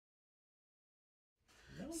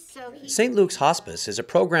St. Luke's Hospice is a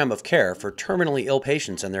program of care for terminally ill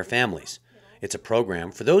patients and their families. It's a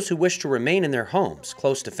program for those who wish to remain in their homes,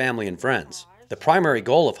 close to family and friends. The primary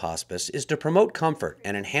goal of hospice is to promote comfort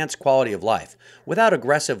and enhance quality of life without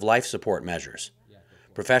aggressive life support measures.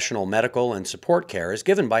 Professional medical and support care is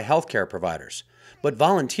given by healthcare providers, but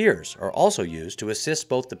volunteers are also used to assist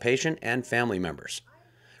both the patient and family members.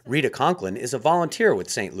 Rita Conklin is a volunteer with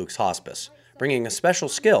St. Luke's Hospice, bringing a special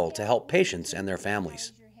skill to help patients and their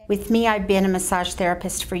families. With me, I've been a massage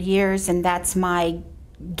therapist for years, and that's my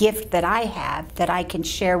gift that I have that I can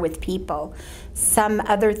share with people. Some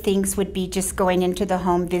other things would be just going into the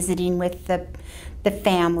home, visiting with the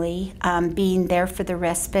family, being there for the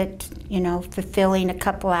respite, fulfilling a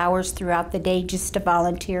couple hours throughout the day just to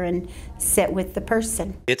volunteer and sit with the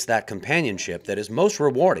person. It's that companionship that is most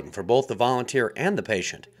rewarding for both the volunteer and the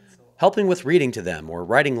patient, helping with reading to them or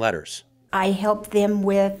writing letters. I help them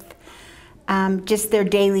with just their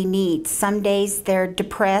daily needs. Some days they're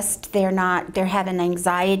depressed, they're having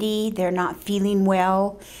anxiety, they're not feeling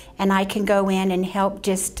well, and I can go in and help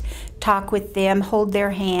just talk with them, hold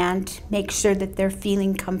their hand, make sure that they're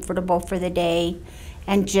feeling comfortable for the day,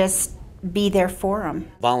 and just be there for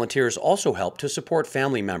them. Volunteers also help to support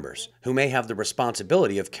family members who may have the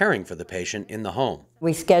responsibility of caring for the patient in the home.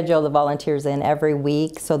 We schedule the volunteers in every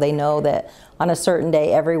week so they know that on a certain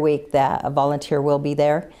day every week that a volunteer will be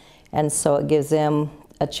there. And so it gives them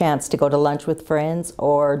a chance to go to lunch with friends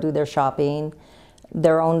or do their shopping,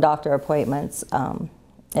 their own doctor appointments.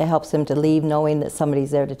 It helps them to leave knowing that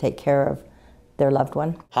somebody's there to take care of their loved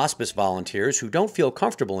one. Hospice volunteers who don't feel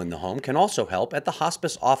comfortable in the home can also help at the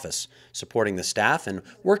hospice office, supporting the staff and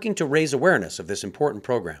working to raise awareness of this important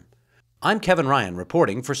program. I'm Kevin Ryan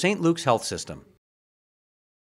reporting for St. Luke's Health System.